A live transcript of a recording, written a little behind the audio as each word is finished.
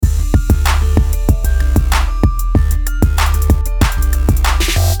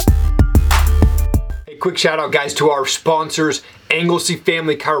quick shout out, guys, to our sponsors, Anglesey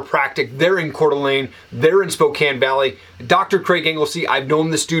Family Chiropractic. They're in Coeur d'Alene. They're in Spokane Valley. Dr. Craig Anglesey, I've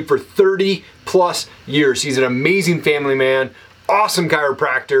known this dude for 30 plus years. He's an amazing family man. Awesome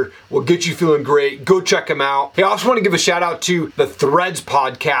chiropractor, will get you feeling great. Go check him out. Hey, I also want to give a shout out to the Threads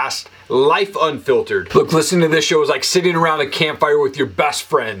podcast, Life Unfiltered. Look, listening to this show is like sitting around a campfire with your best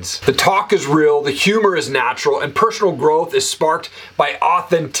friends. The talk is real, the humor is natural, and personal growth is sparked by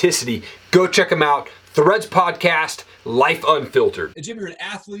authenticity. Go check them out. Threads podcast, Life Unfiltered. And Jim, you're an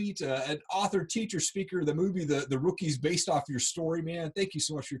athlete, an author, teacher, speaker. The movie, The Rookie's based off your story, man. Thank you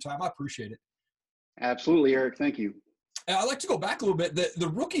so much for your time. I appreciate it. Absolutely, Eric. Thank you. I'd like to go back a little bit. The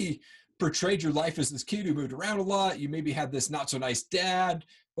Rookie portrayed your life as this kid who moved around a lot. You maybe had this not so nice dad.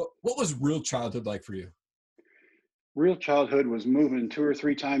 But what was real childhood like for you? Real childhood was moving 2 or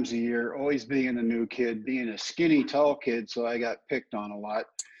 3 times a year, always being a new kid, being a skinny, tall kid, so I got picked on a lot.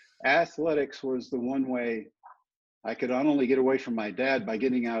 Athletics was the one way I could not only get away from my dad by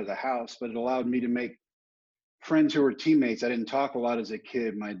getting out of the house, but it allowed me to make friends who were teammates. I didn't talk a lot as a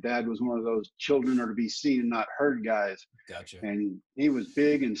kid. My dad was one of those children are to be seen and not heard guys. Gotcha. And he was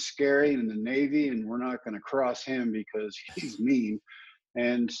big and scary in the Navy, and we're not going to cross him because he's mean.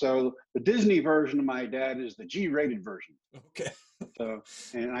 And so the Disney version of my dad is the G-rated version. Okay. So,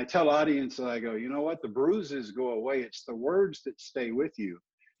 and I tell audience, I go, you know what? The bruises go away. It's the words that stay with you.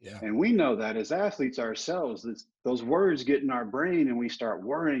 Yeah. And we know that as athletes ourselves, those words get in our brain and we start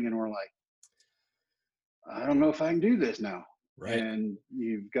worrying and we're like, I don't know if I can do this now. Right. And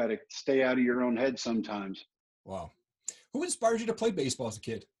you've got to stay out of your own head sometimes. Wow. Who inspired you to play baseball as a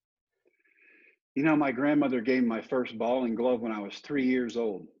kid? You know, my grandmother gave me my first ball and glove when I was 3 years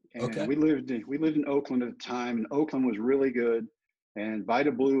old. And Okay. we lived in Oakland at the time, and Oakland was really good. And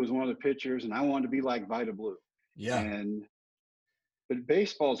Vida Blue was one of the pitchers, and I wanted to be like Vida Blue. Yeah. But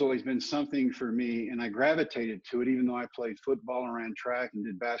baseball's always been something for me, and I gravitated to it, even though I played football and ran track and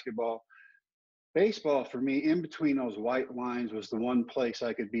did basketball. Baseball for me, in between those white lines, was the one place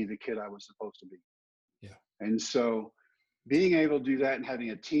I could be the kid I was supposed to be. Yeah. And so being able to do that and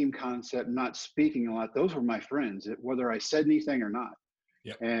having a team concept, not speaking a lot, those were my friends, whether I said anything or not.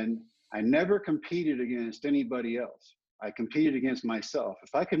 Yep. And I never competed against anybody else. I competed against myself.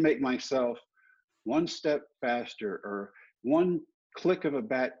 If I could make myself one step faster or one click of a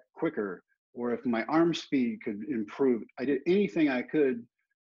bat quicker, or if my arm speed could improve, I did anything I could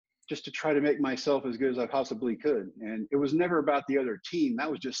just to try to make myself as good as I possibly could. And it was never about the other team. That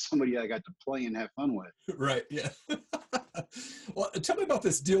was just somebody I got to play and have fun with. Right. Yeah. Well, tell me about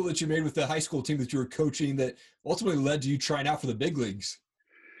this deal that you made with the high school team that you were coaching that ultimately led to you trying out for the big leagues.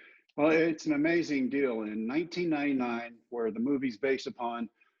 Well, it's an amazing deal. In 1999, where the movie's based upon,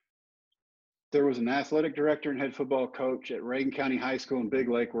 there was an athletic director and head football coach at Reagan County High School in Big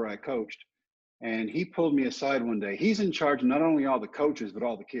Lake where I coached. And he pulled me aside one day. He's in charge of not only all the coaches, but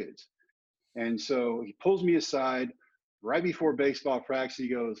all the kids. And so he pulls me aside right before baseball practice. He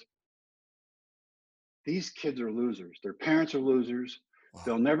goes, these kids are losers. Their parents are losers. Wow.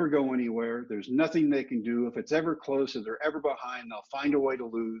 They'll never go anywhere. There's nothing they can do. If it's ever close, if they're ever behind, they'll find a way to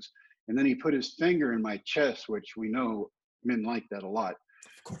lose. And then he put his finger in my chest, which we know men like that a lot.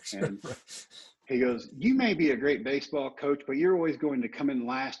 Of course. And he goes, you may be a great baseball coach, but you're always going to come in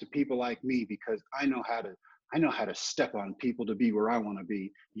last to people like me because I know how to step on people to be where I want to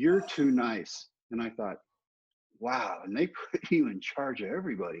be. You're too nice. And I thought, wow. And they put you in charge of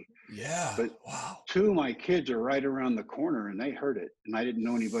everybody. Yeah. But wow. 2 of my kids are right around the corner and they heard it. And I didn't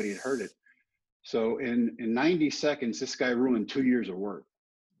know anybody had heard it. So in 90 seconds, this guy ruined 2 years of work.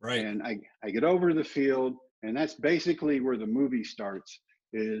 Right. And I get over to the field, and that's basically where the movie starts,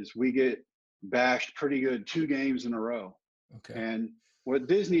 is we get bashed pretty good 2 games in a row. Okay. And what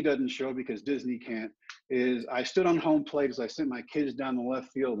Disney doesn't show, because Disney can't, is I stood on home plate as I sent my kids down the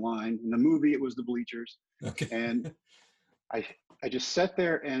left field line. In the movie, it was the bleachers. Okay. And I just sat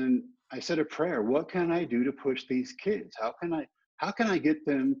there and I said a prayer. What can I do to push these kids? How can I get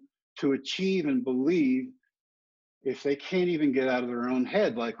them to achieve and believe if they can't even get out of their own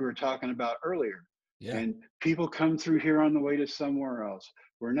head, like we were talking about earlier? Yeah. And people come through here on the way to somewhere else.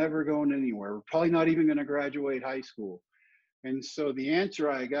 We're never going anywhere. We're probably not even going to graduate high school. And so the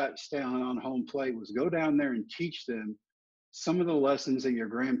answer I got standing on home plate was go down there and teach them some of the lessons that your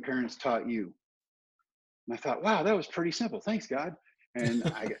grandparents taught you. And I thought, wow, that was pretty simple. Thanks, God. And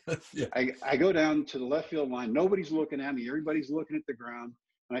Yeah. I go down to the left field line. Nobody's looking at me. Everybody's looking at the ground.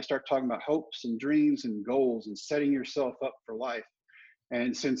 And I start talking about hopes and dreams and goals and setting yourself up for life.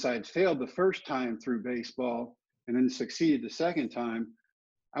 And since I'd failed the first time through baseball and then succeeded the second time,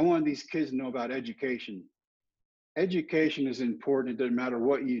 I wanted these kids to know about education. education is important. It doesn't matter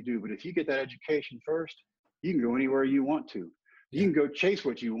what you do, but if you get that education first, you can go anywhere you want to. You Yeah. can go chase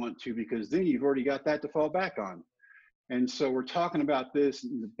what you want to, because then you've already got that to fall back on. And so we're talking about this.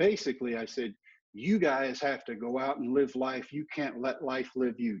 And basically, I said, you guys have to go out and live life. You can't let life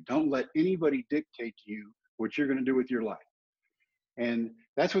live you. Don't let anybody dictate to you what you're going to do with your life. And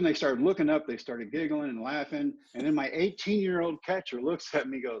that's when they started looking up. They started giggling and laughing. And then my 18-year-old catcher looks at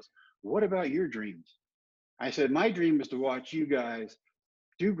me and goes, what about your dreams? I said, my dream is to watch you guys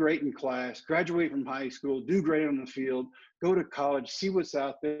do great in class, graduate from high school, do great on the field, go to college, see what's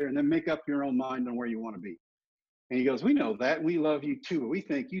out there, and then make up your own mind on where you want to be. And he goes, we know that. We love you too, but we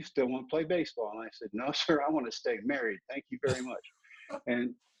think you still want to play baseball. And I said, no, sir, I want to stay married. Thank you very much.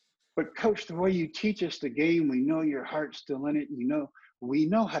 But coach, the way you teach us the game, we know your heart's still in it. We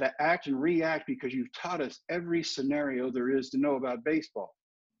know how to act and react because you've taught us every scenario there is to know about baseball.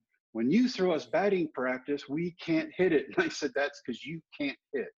 When you throw us batting practice, we can't hit it. And I said, that's because you can't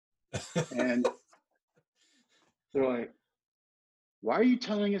hit. And they're like, why are you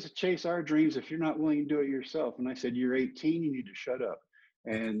telling us to chase our dreams if you're not willing to do it yourself? And I said, you're 18, you need to shut up.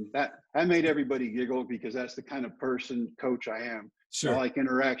 And that made everybody giggle, because that's the kind of person, coach, I am. Sure. I like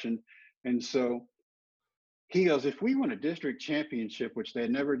interaction. And so he goes, if we win a district championship, which they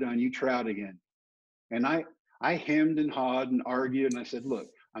had never done, you try out again. And I hemmed and hawed and argued. And I said, look,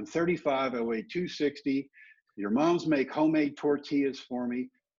 I'm 35, I weigh 260. Your moms make homemade tortillas for me.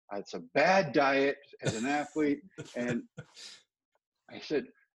 It's a bad diet as an athlete. And I said,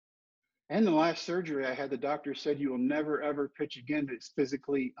 and the last surgery I had, the doctor said, you will never, ever pitch again. It's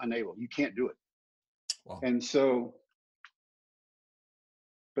physically unable. You can't do it. Wow. And so,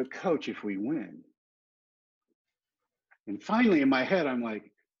 but coach, if we win. And finally in my head, I'm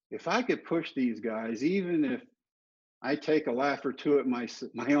like, if I could push these guys, even if I take a laugh or two at my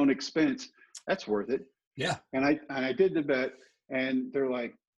own expense, that's worth it. Yeah. And I did the bet, and they're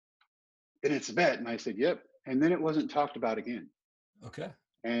like, and it's a bet. And I said, yep. And then it wasn't talked about again. Okay.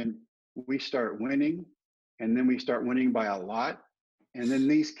 And we start winning, and then we start winning by a lot. And then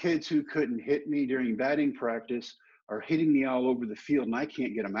these kids who couldn't hit me during batting practice are hitting me all over the field, and I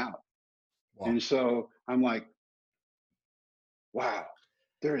can't get them out. Wow. And so I'm like, wow,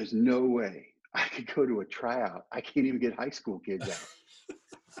 there is no way I could go to a tryout. I can't even get high school kids out.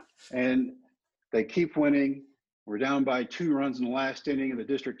 And they keep winning. We're down by 2 runs in the last inning of the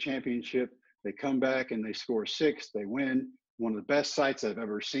district championship. They come back and they score 6. They win. One of the best sights I've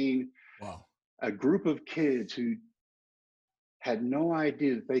ever seen. Wow. A group of kids who had no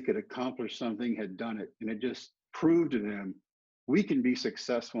idea that they could accomplish something had done it. And it just proved to them we can be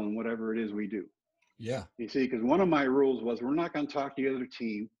successful in whatever it is we do. Yeah. You see, because one of my rules was we're not going to talk to the other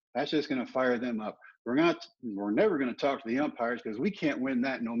team. That's just going to fire them up. We're never going to talk to the umpires, because we can't win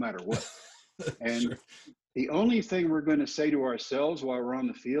that no matter what. And Sure. the only thing we're going to say to ourselves while we're on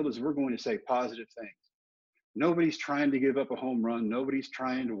the field is we're going to say positive things. Nobody's trying to give up a home run. Nobody's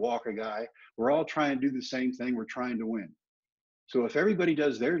trying to walk a guy. We're all trying to do the same thing. We're trying to win. So if everybody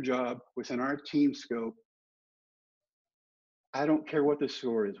does their job within our team scope, I don't care what the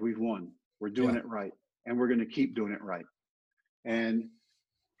score is. We've won. We're doing it right. And we're going to keep doing it right. And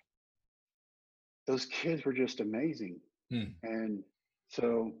those kids were just amazing. And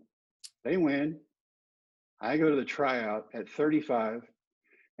so they win. I go to the tryout at 35.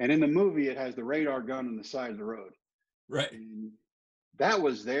 And in the movie, it has the radar gun on the side of the road. Right. And that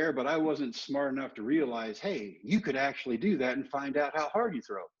was there, but I wasn't smart enough to realize, hey, you could actually do that and find out how hard you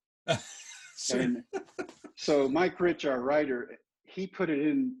throw. Sure. And so Mike Rich, our writer, he put it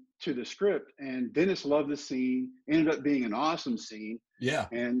into the script, and Dennis loved the scene. Ended up being an awesome scene. Yeah.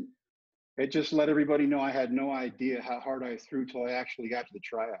 And it just let everybody know I had no idea how hard I threw till I actually got to the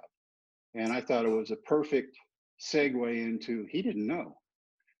tryout. And I thought it was a perfect segue into he didn't know.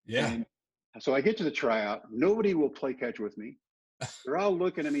 Yeah. And so I get to the tryout. Nobody will play catch with me. They're all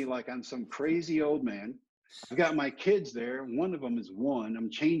looking at me like I'm some crazy old man. I've got my kids there. One of them is 1. I'm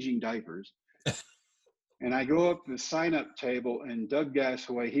changing diapers. And I go up to the sign-up table, and Doug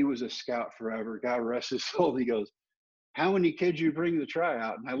Gasaway, he was a scout forever. God rest his soul. He goes, how many kids you bring to the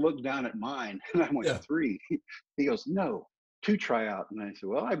tryout? And I looked down at mine, and I went, 3. He goes, no, 2 tryout. And I said,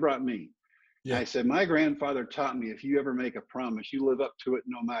 well, I brought me. Yeah. I said, my grandfather taught me, if you ever make a promise, you live up to it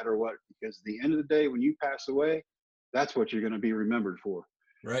no matter what, because at the end of the day, when you pass away, that's what you're going to be remembered for.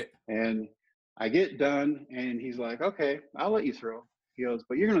 Right. And I get done, and he's like, okay, I'll let you throw. He goes,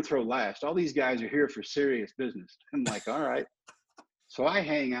 but you're going to throw last. All these guys are here for serious business. I'm like, all right. So I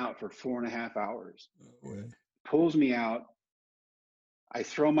hang out for 4.5 hours. Pulls me out. I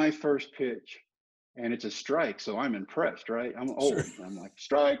throw my first pitch. and it's a strike. So I'm impressed, right? I'm Sure. old. I'm like,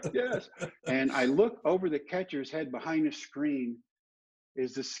 strike, yes. And I look over the catcher's head behind the screen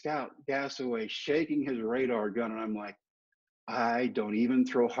is the scout Gasaway shaking his radar gun. And I'm like, I don't even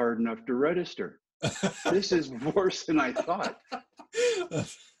throw hard enough to register. This is worse than I thought.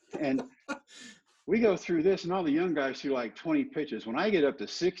 And we go through this, and all the young guys threw like 20 pitches. When I get up to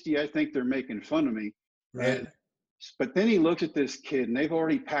 60, I think they're making fun of me. Right. But then he looks at this kid, and they've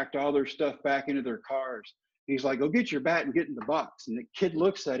already packed all their stuff back into their cars. He's like, go get your bat and get in the box. And the kid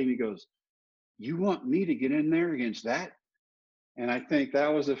looks at him, he goes, you want me to get in there against that? And I think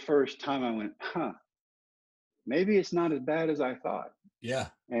that was the first time I went, maybe it's not as bad as I thought. Yeah.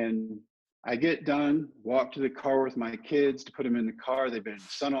 And I get done, walk to the car with my kids to put them in the car. They've been in the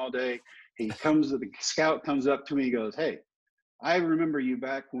sun all day. The scout comes up to me, he goes, hey, I remember you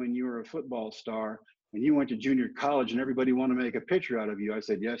back when you were a football star and you went to junior college and everybody wanted to make a picture out of you. I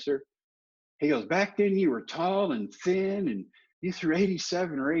said, yes, sir. He goes, back then you were tall and thin and you threw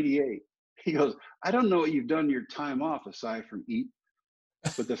 87 or 88. He goes, I don't know what you've done your time off aside from eat,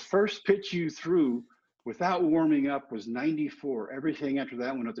 but the first pitch you threw without warming up was 94. Everything after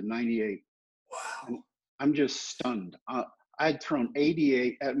that went up to 98. Wow. And I'm just stunned. I'd thrown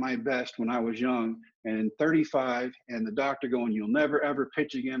 88 at my best when I was young and 35, and the doctor going, you'll never, ever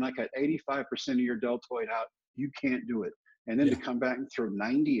pitch again. I got 85% of your deltoid out. You can't do it. And then to come back and throw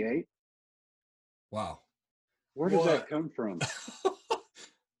 98. Wow. Where does that come from?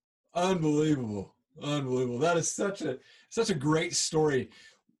 Unbelievable. Unbelievable. That is such a great story.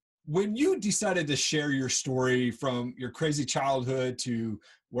 When you decided to share your story from your crazy childhood to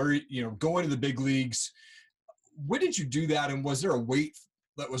where, going to the big leagues, when did you do that? And was there a weight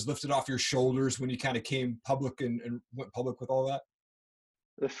that was lifted off your shoulders when you kind of came public and went public with all that?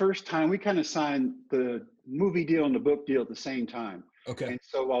 The first time we kind of signed the movie deal and the book deal at the same time. Okay. And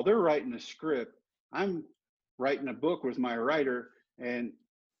so while they're writing a script, I'm writing a book with my writer. And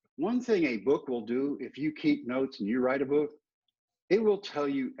one thing a book will do, if you keep notes and you write a book, it will tell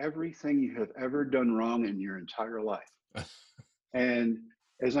you everything you have ever done wrong in your entire life. And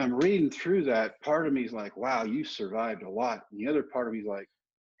as I'm reading through that, part of me is like, wow, you survived a lot. And the other part of me is like,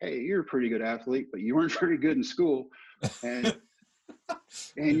 hey, you're a pretty good athlete, but you weren't very good in school. And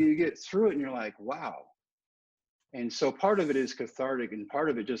you get through it and you're like, wow. And so part of it is cathartic and part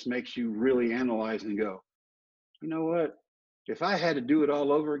of it just makes you really analyze and go, you know what? If I had to do it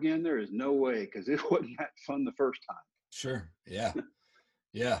all over again, there is no way, because it wasn't that fun the first time. Sure. Yeah.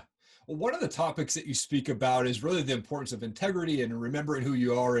 Yeah. Well, one of the topics that you speak about is really the importance of integrity and remembering who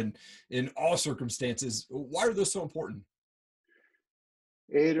you are in all circumstances. Why are those so important?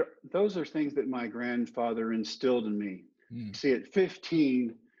 Those are things that my grandfather instilled in me. See, at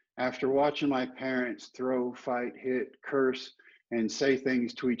 15, after watching my parents throw, fight, hit, curse, and say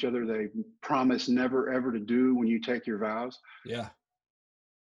things to each other they promise never, ever to do when you take your vows. Yeah.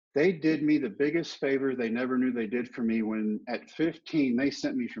 They did me the biggest favor they never knew they did for me when at 15, they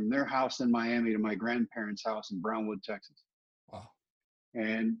sent me from their house in Miami to my grandparents' house in Brownwood, Texas. Wow.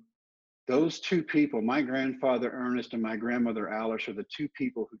 And those two people, my grandfather Ernest and my grandmother Alice, are the two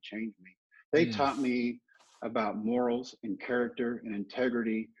people who changed me. They taught me about morals and character and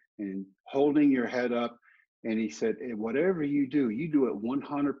integrity and holding your head up. And he said, whatever you do it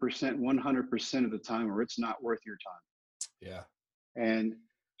 100% of the time, or it's not worth your time. Yeah. And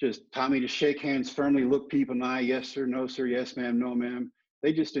just taught me to shake hands firmly, look people in the eye, yes, sir, no, sir, yes, ma'am, no, ma'am.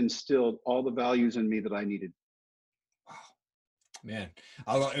 They just instilled all the values in me that I needed. Wow. Man,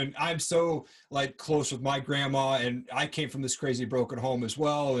 and I'm so close with my grandma, and I came from this crazy broken home as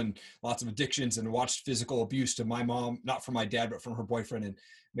well, and lots of addictions, and watched physical abuse to my mom, not from my dad, but from her boyfriend. And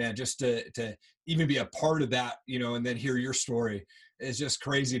man, just to even be a part of that, and then hear your story is just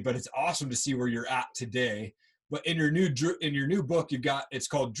crazy. But it's awesome to see where you're at today. But in your new book, it's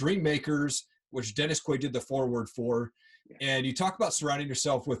called Dream Makers, which Dennis Quaid did the foreword for. And you talk about surrounding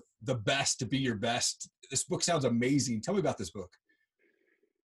yourself with the best to be your best. This book sounds amazing. Tell me about this book.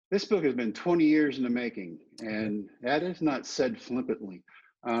 This book has been 20 years in the making, and that is not said flippantly.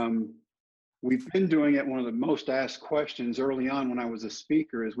 We've been doing it. One of the most asked questions early on when I was a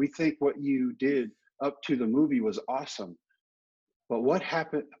speaker is, we think what you did up to the movie was awesome, but what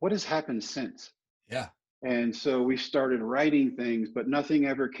happened? What has happened since? Yeah. And so we started writing things, but nothing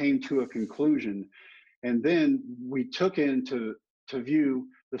ever came to a conclusion. And then we took into view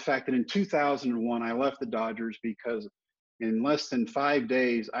the fact that in 2001, I left the Dodgers because in less than 5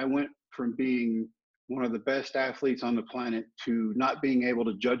 days, I went from being one of the best athletes on the planet to not being able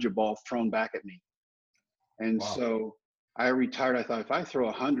to judge a ball thrown back at me. And so I retired. I thought, if I throw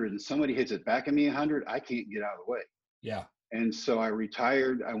 100 and somebody hits it back at me 100, I can't get out of the way. Yeah. And so I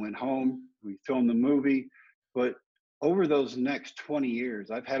retired. I went home. we filmed the movie. But over those next 20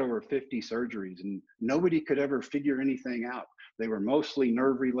 years, I've had over 50 surgeries, and nobody could ever figure anything out. They were mostly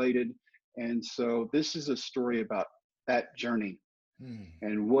nerve related. And so this is a story about that journey.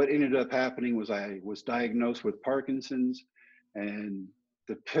 And what ended up happening was I was diagnosed with Parkinson's, and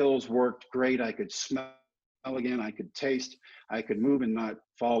the pills worked great. I could smell again, I could taste, I could move and not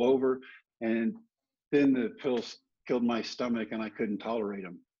fall over. And then the pills killed my stomach and I couldn't tolerate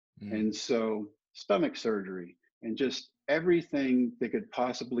them. And so stomach surgery and just everything that could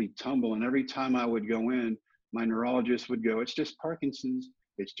possibly tumble. And every time I would go in, my neurologist would go, "It's just Parkinson's.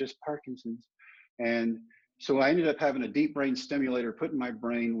 It's just Parkinson's." And so I ended up having a deep brain stimulator put in my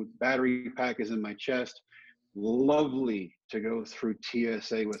brain with battery packets in my chest. Lovely to go through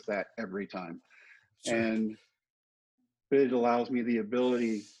TSA with that every time. Sure. And it allows me the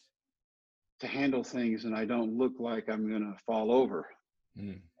ability to handle things and I don't look like I'm going to fall over.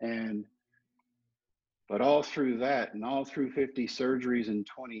 And but all through that and all through 50 surgeries in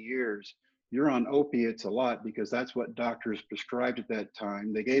 20 years, you're on opiates a lot because that's what doctors prescribed at that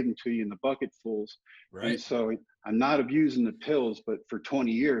time. They gave them to you in the bucketfuls. Right. And so I'm not abusing the pills, but for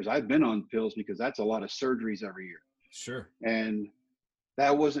 20 years, I've been on pills because that's a lot of surgeries every year. Sure. And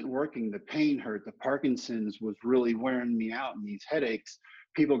that wasn't working. The pain hurt. The Parkinson's was really wearing me out, and these headaches.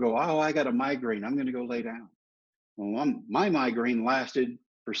 People go, "Oh, I got a migraine. I'm going to go lay down." Well, my migraine lasted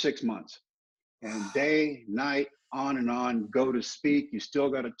for 6 months, and day, night, on and on, go to speak. You still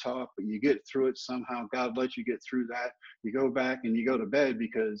got to talk, but you get through it somehow. God lets you get through that. You go back and you go to bed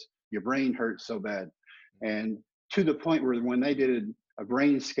because your brain hurts so bad. And to the point where when they did a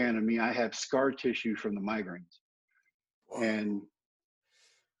brain scan of me, I have scar tissue from the migraines. And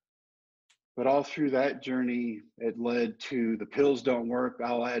but all through that journey, it led to the pills don't work.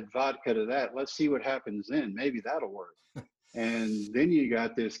 I'll add vodka to that. Let's see what happens then. Maybe that'll work. And then you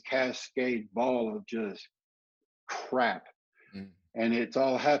got this cascade ball of just crap. And it's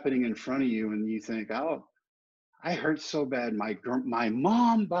all happening in front of you. And you think, "Oh, I hurt so bad. My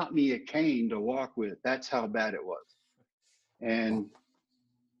mom bought me a cane to walk with." That's how bad it was. And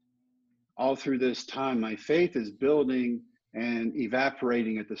all through this time, my faith is building and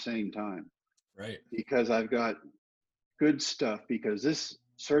evaporating at the same time. Right. Because I've got good stuff, because this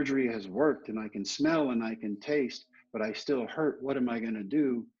surgery has worked and I can smell and I can taste, but I still hurt. What am I going to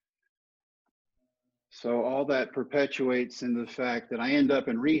do? So all that perpetuates in the fact that I end up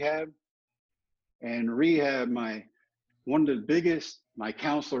in rehab. And rehab, my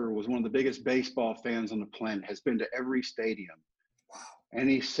counselor was one of the biggest baseball fans on the planet, has been to every stadium. Wow. And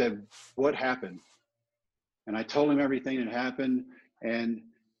he said, "What happened?" And I told him everything that happened. And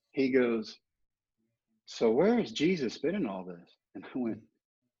he goes, "So where has Jesus been in all this?" And I went,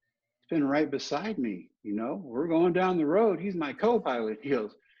 "It's been right beside me. We're going down the road. He's my co-pilot." He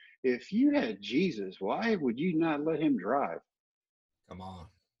goes, "If you had Jesus, why would you not let him drive?" Come on.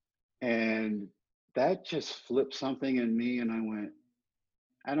 And that just flipped something in me. And I went,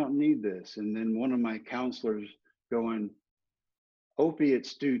 "I don't need this." And then one of my counselors going,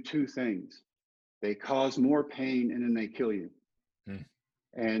 "Opiates do two things. They cause more pain and then they kill you."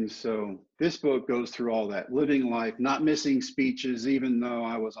 And so this book goes through all that, living life, not missing speeches, even though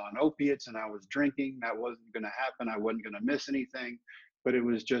I was on opiates and I was drinking. That wasn't going to happen. I wasn't going to miss anything, but it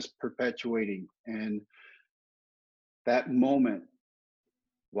was just perpetuating. And that moment,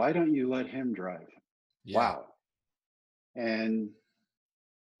 why don't you let him drive? Yeah. Wow. And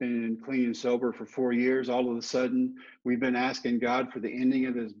been clean and sober for 4 years. All of a sudden, we've been asking God for the ending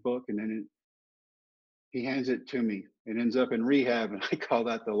of this book, and then he hands it to me. It ends up in rehab, and I call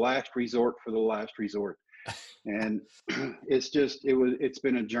that the last resort for the last resort. And it's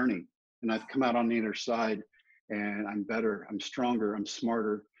been a journey, and I've come out on the other side, and I'm better, I'm stronger, I'm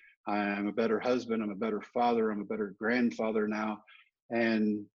smarter, I'm a better husband, I'm a better father, I'm a better grandfather now.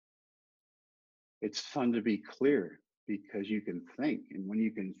 And it's fun to be clear because you can think, and when you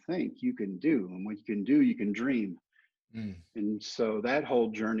can think, you can do, and when you can do, you can dream. And so that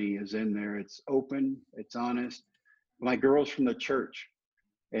whole journey is in there. It's open, it's honest. My girls from the church,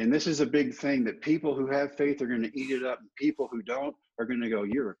 and this is a big thing, that people who have faith are going to eat it up, and people who don't are going to go,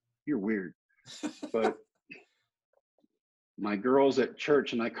 you're weird. But my girls at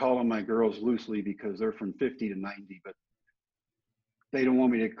church, and I call them my girls loosely because they're from 50 to 90, but they don't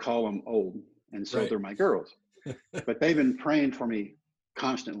want me to call them old, and so they're my girls. But they've been praying for me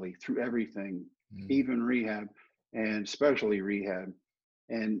constantly through everything, even rehab, and especially rehab.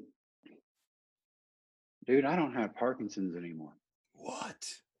 And dude, I don't have Parkinson's anymore. What?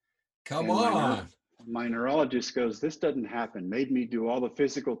 Come on. my neurologist goes, this doesn't happen. Made me do all the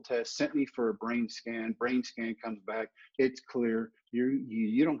physical tests, sent me for a brain scan. Brain scan comes back, it's clear.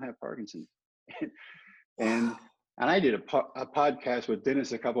 You don't have Parkinson's. and I did a podcast with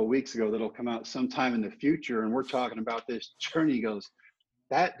Dennis a couple of weeks ago that'll come out sometime in the future, and we're talking about this journey. He goes,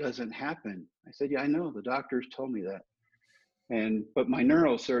 that doesn't happen. I said, yeah, I know. The doctors told me that. But my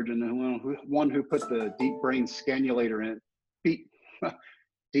neurosurgeon, the one who put the deep brain stimulator in,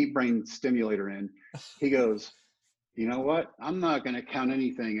 he goes, you know what? I'm not going to count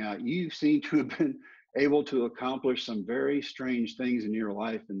anything out. You seem to have been able to accomplish some very strange things in your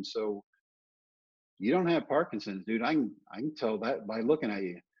life. And so you don't have Parkinson's, dude. I can tell that by looking at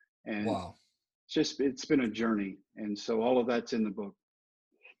you. And wow. It's been a journey. And so all of that's in the book.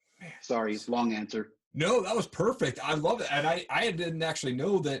 Sorry, long answer. No, that was perfect. I love it. And I didn't actually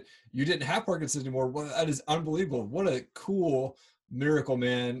know that you didn't have Parkinson's anymore. Well, that is unbelievable. What a cool miracle,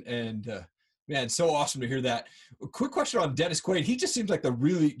 man. And man, so awesome to hear that. A quick question on Dennis Quaid. He just seems like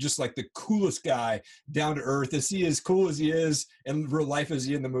the coolest guy, down to earth. Is he as cool as he is in real life as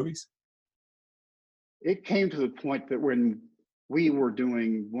he in the movies? It came to the point that when we were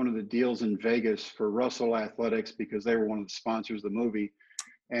doing one of the deals in Vegas for Russell Athletics, because they were one of the sponsors of the movie,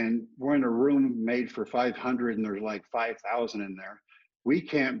 and we're in a room made for 500 and there's like 5,000 in there. We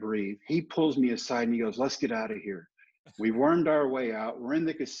can't breathe. He pulls me aside and he goes, let's get out of here. We wormed our way out. We're in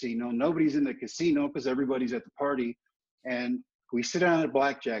the casino. Nobody's in the casino because everybody's at the party. And we sit down at a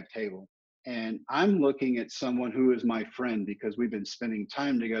blackjack table. And I'm looking at someone who is my friend because we've been spending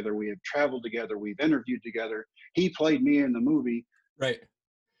time together. We have traveled together. We've interviewed together. He played me in the movie. Right.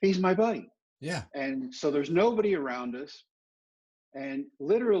 He's my buddy. Yeah. And so there's nobody around us. And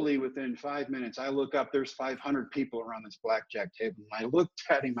literally within 5 minutes, I look up, there's 500 people around this blackjack table. And I looked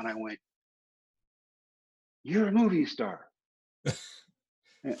at him and I went, you're a movie star.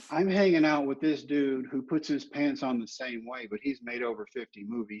 And I'm hanging out with this dude who puts his pants on the same way, but he's made over 50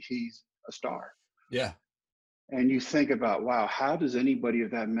 movies. He's a star. Yeah. And you think about, wow, how does anybody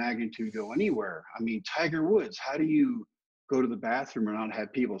of that magnitude go anywhere? I mean, Tiger Woods, how do you go to the bathroom and not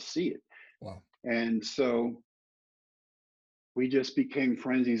have people see it? Wow. And so we just became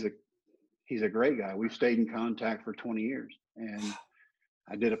friends. He's a great guy. We've stayed in contact for 20 years. And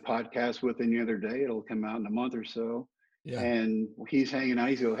I did a podcast with him the other day. It'll come out in a month or so. Yeah. And he's hanging out.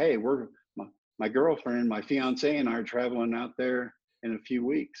 He's go, hey, my girlfriend, my fiance and I are traveling out there in a few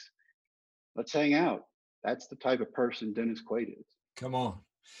weeks. Let's hang out. That's the type of person Dennis Quaid is. Come on.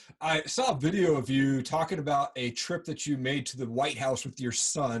 I saw a video of you talking about a trip that you made to the White House with your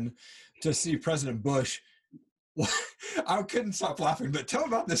son to see President Bush. I couldn't stop laughing, but tell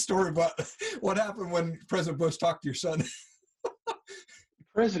about this story about what happened when President Bush talked to your son.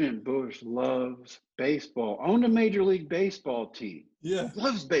 President Bush loves baseball, owned a Major League Baseball team. Yeah.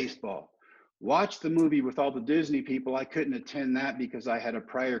 Loves baseball. Watched the movie with all the Disney people. I couldn't attend that because I had a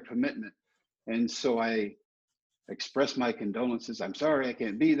prior commitment. And so I expressed my condolences. I'm sorry I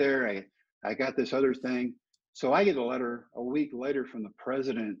can't be there. I got this other thing. So I get a letter a week later from the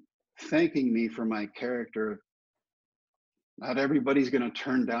president thanking me for my character. Not everybody's going to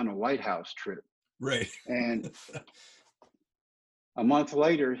turn down a White House trip. Right. And a month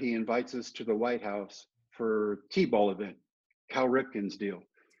later, he invites us to the White House for a T-ball event, Cal Ripken's deal.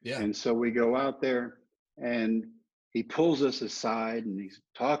 Yeah. And so we go out there and he pulls us aside and he's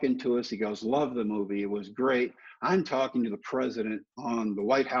talking to us. He goes, love the movie. It was great. I'm talking to the president on the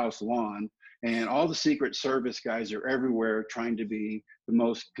White House lawn, and all the Secret Service guys are everywhere trying to be the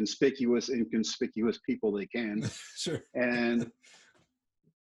most conspicuous, inconspicuous people they can. Sure. And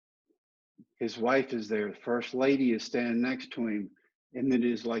his wife is there. The first lady is standing next to him. And it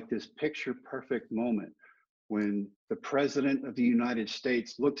is like this picture perfect moment when the president of the United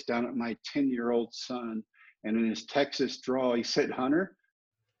States looks down at my 10-year-old son, and in his Texas drawl, he said, Hunter,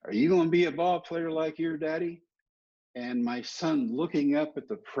 are you going to be a ball player like your daddy? And my son looking up at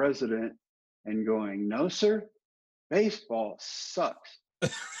the president and going, no, sir, baseball sucks.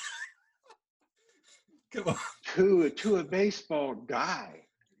 Come on. To a baseball guy.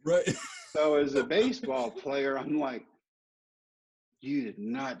 Right. So as a baseball player, I'm like, you did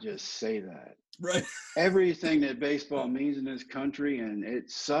not just say that. Right. Everything that baseball means in this country, and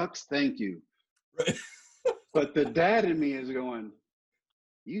it sucks, thank you. Right. But the dad in me is going,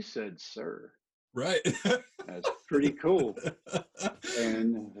 you said sir. Right. That's pretty cool.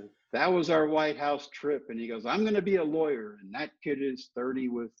 And that was our White House trip. And he goes, I'm going to be a lawyer. And that kid is 30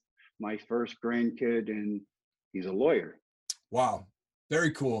 with my first grandkid, and he's a lawyer. Wow.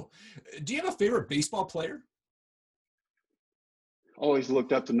 Very cool. Do you have a favorite baseball player? always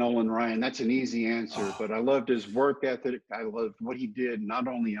looked up to Nolan Ryan. That's an easy answer, but I loved his work ethic. I loved what he did, not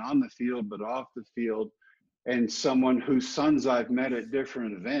only on the field, but off the field. And someone whose sons I've met at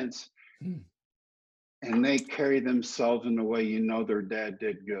different events, and they carry themselves in a way you know their dad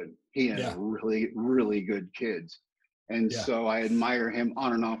did good. He had really, really good kids. And so I admire him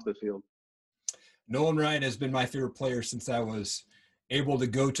on and off the field. Nolan Ryan has been my favorite player since I was able to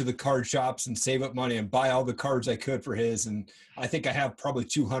go to the card shops and save up money and buy all the cards I could for his. And I think I have probably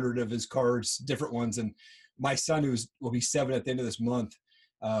 200 of his cards, different ones. And my son, will be 7 at the end of this month,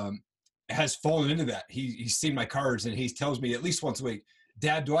 has fallen into that. He's seen my cards and he tells me at least once a week,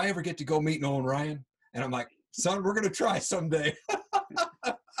 Dad, do I ever get to go meet Nolan Ryan? And I'm like, son, we're going to try someday.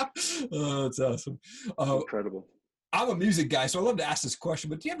 Oh, that's awesome. Incredible. I'm a music guy, so I love to ask this question,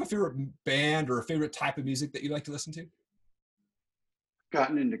 but do you have a favorite band or a favorite type of music that you like to listen to?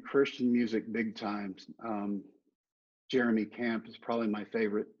 Gotten into Christian music big time. Jeremy Camp is probably my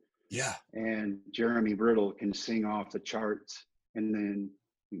favorite. Yeah. And Jeremy Riddle can sing off the charts. And then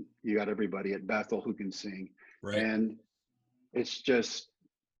you got everybody at Bethel who can sing. Right. And it's just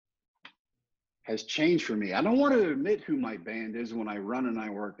has changed for me. I don't want to admit who my band is when I run and I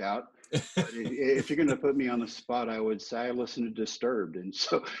work out. But if you're going to put me on the spot, I would say I listen to Disturbed. And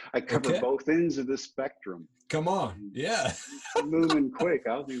so I cover both ends of the spectrum. Come on. Yeah. Moving quick.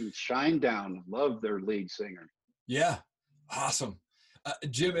 I'll do Shine Down. Love their lead singer. Yeah. Awesome.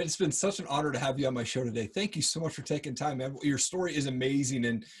 Jim, it's been such an honor to have you on my show today. Thank you so much for taking time, man. Your story is amazing,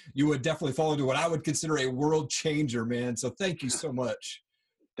 and you would definitely fall into what I would consider a world changer, man. So thank you so much.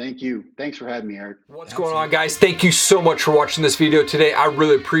 Thank you. Thanks for having me, Eric. What's going on, guys? Thank you so much for watching this video today. I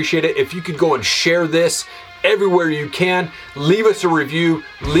really appreciate it. If you could go and share this everywhere you can, leave us a review,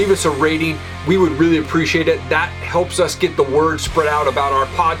 leave us a rating. We would really appreciate it. That helps us get the word spread out about our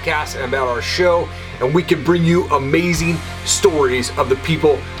podcast and about our show, and we can bring you amazing stories of the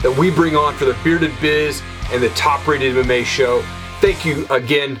people that we bring on for the Bearded Biz and the Top Rated MMA show. Thank you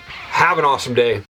again. Have an awesome day.